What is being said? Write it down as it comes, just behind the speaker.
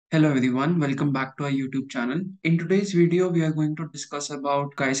Hello everyone, welcome back to our YouTube channel. In today's video, we are going to discuss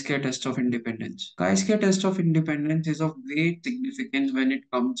about chi-square test of independence. Chi-square test of independence is of great significance when it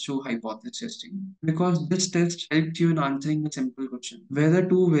comes to hypothesis testing because this test helps you in answering a simple question, whether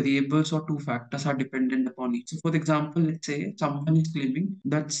two variables or two factors are dependent upon each. So for example, let's say someone is claiming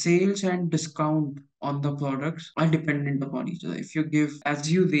that sales and discount on the products are dependent upon each other. If you give,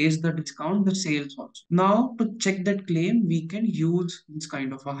 as you raise the discount, the sales also. Now, to check that claim, we can use this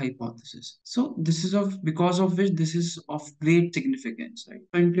kind of a hypothesis. So this is of because of which this is of great significance, right?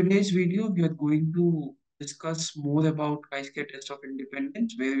 So in today's video, we are going to discuss more about chi-square test of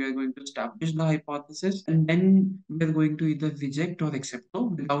independence, where we are going to establish the hypothesis, and then we are going to either reject or accept. So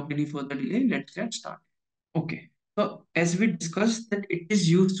without any further delay, let's get started. Okay. So as we discussed that it is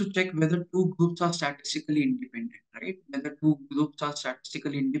used to check whether two groups are statistically independent, right? Whether two groups are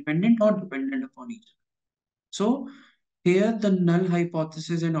statistically independent or dependent upon each other. So here the null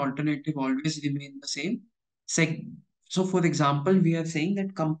hypothesis and alternative always remain the same. Seg so for example, we are saying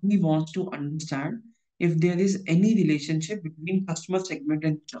that company wants to understand if there is any relationship between customer segment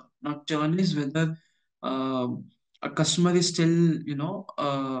and churn. Now churn is whether a customer is still,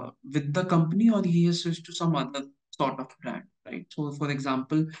 with the company or he has switched to some other sort of brand, right? So for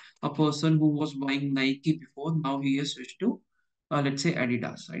example, a person who was buying Nike before, now he has switched to, let's say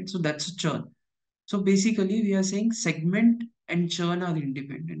Adidas, right? So that's a churn. So basically, we are saying segment and churn are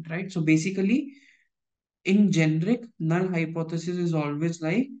independent, right? So basically, in generic, null hypothesis is always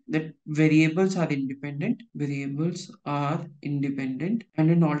like that variables are independent, and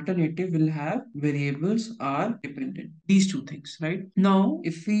an alternative will have variables are dependent. These two things, right? Now,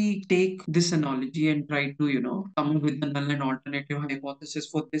 if we take this analogy and try to, come up with the null and alternative hypothesis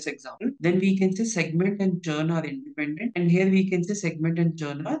for this example, then we can say segment and churn are independent, and here we can say segment and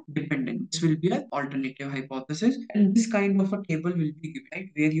churn are dependent. This will be an alternative hypothesis, and this kind of a table will be given, right?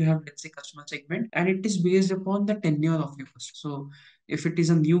 Where you have, let's say, customer segment, and it is based upon the tenure of your customer. So if it is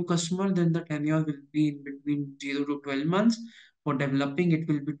a new customer, then the tenure will be in between 0 to 12 months. For developing, it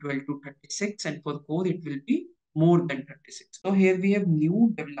will be 12 to 36, and for core, it will be more than 36. So here we have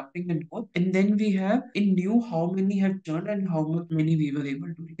new, developing, and core, and then we have in new how many have churned and how much many we were able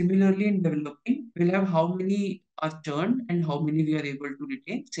to. Similarly, in developing, we'll have how many are churned and how many we are able to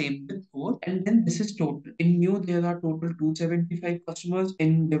retain. Same with core, and then this is total. In new, there are total 275 customers.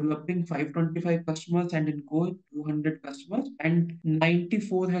 In developing, 525 customers, and in core, 200 customers, and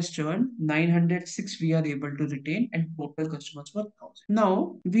 94 has churned. 906 we are able to retain, and total customers were 1,000.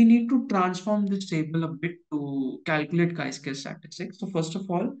 Now we need to transform this table a bit to calculate chi-square statistics. So first of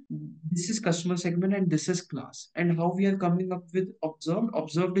all, this is customer segment and this is class. And how we are coming up with observed?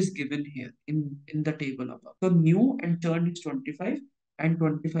 Observed is given here in the table above. So new and churn is 25 and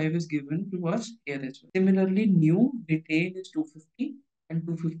 25 is given to us here as well. Similarly, new retain is 250 and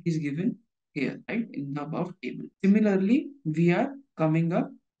 250 is given here, right, in the above table. Similarly, we are coming up,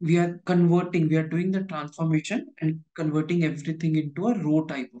 we are doing the transformation and converting everything into a row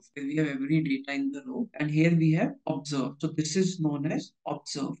type of, where we have every data in the row, and here we have observed. So this is known as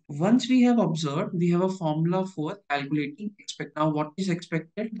observed. Once we have observed, we have a formula for calculating expect. Now what is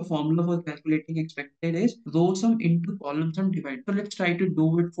expected? The formula for calculating expected is row sum into column sum divided. So let's try to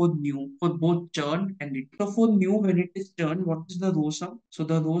do it for new, for both churn and it. So for new, when it is churn, what is the row sum? So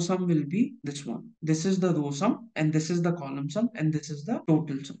the row sum will be this one. This is the row sum, and this is the column sum, and this is the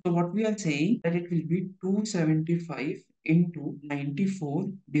total sum. So what we are saying that it will be 275 into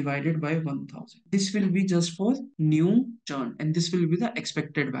 94 divided by 1000. This will be just for new churn, and this will be the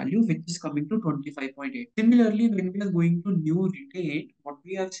expected value, which is coming to 25.8. Similarly, when we are going to new retain, what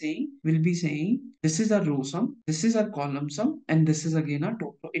we are saying will be saying this is a row sum, this is a column sum, and this is again a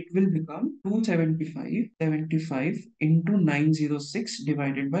total. It will become 275 into 906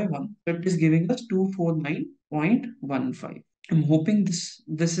 divided by 1. So it is giving us 249.15. I'm hoping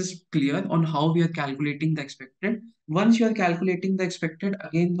this is clear on how we are calculating the expected. Once you are calculating the expected,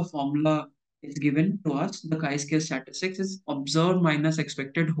 again the formula is given to us. The chi-square statistics is observed minus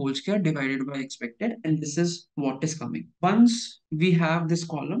expected whole square divided by expected, and this is what is coming. Once we have this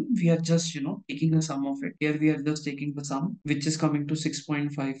column, we are just taking the sum of it. Here we are just taking the sum, which is coming to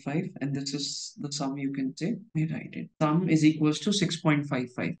 6.55, and this is the sum, you can say. We write it. Sum is equals to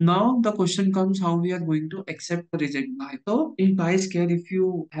 6.55. Now the question comes how we are going to accept or reject the. So in chi-square, if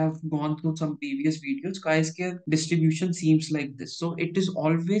you have gone through some previous videos, chi-square distribution seems like this. So it is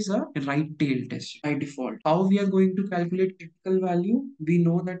always a right tail tail test by default. How we are going to calculate critical value? We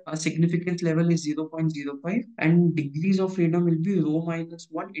know that a significance level is 0.05 and degrees of freedom will be rho minus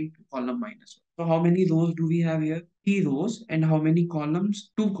 1 into column minus 1. So how many rows do we have here? 3 rows. And how many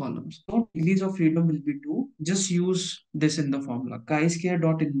columns? 2 columns. So degrees of freedom will be 2. Just use this in the formula. Chi-square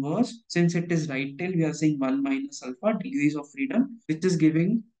dot inverse. Since it is right tail, we are saying 1 minus alpha degrees of freedom, which is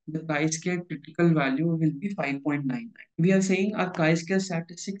giving the chi-square critical value will be 5.99. We are saying our chi-square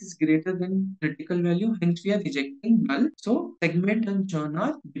statistic is greater than critical value, hence we are rejecting null. So segment and churn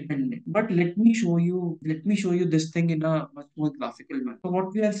are dependent. But let me show you this thing in a much more graphical manner. So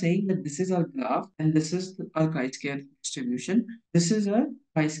what we are saying that this is our graph and this is our chi-square distribution. This is our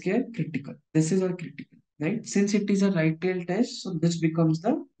chi-square critical. This is our critical. Right? Since it is a right tail test, so this becomes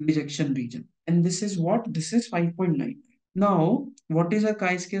the rejection region. And this is what? This is 5.9. Now, what is a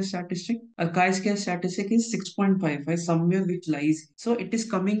chi-square statistic? A chi-square statistic is 6.55, somewhere which lies. So it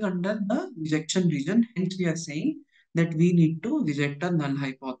is coming under the rejection region. Hence, we are saying that we need to reject a null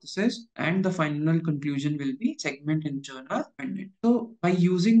hypothesis and the final conclusion will be segment and churn are dependent. So by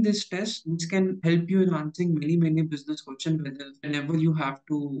using this test, this can help you in answering many business questions whenever you have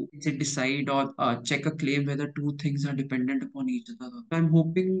to say decide or check a claim whether two things are dependent upon each other. So I'm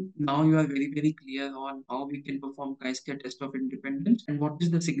hoping now you are very clear on how we can perform chi-square test of independence and what is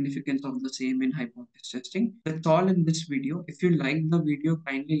the significance of the same in hypothesis testing. That's all in this video. If you like the video,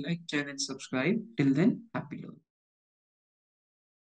 kindly like, share and subscribe. Till then, happy learning.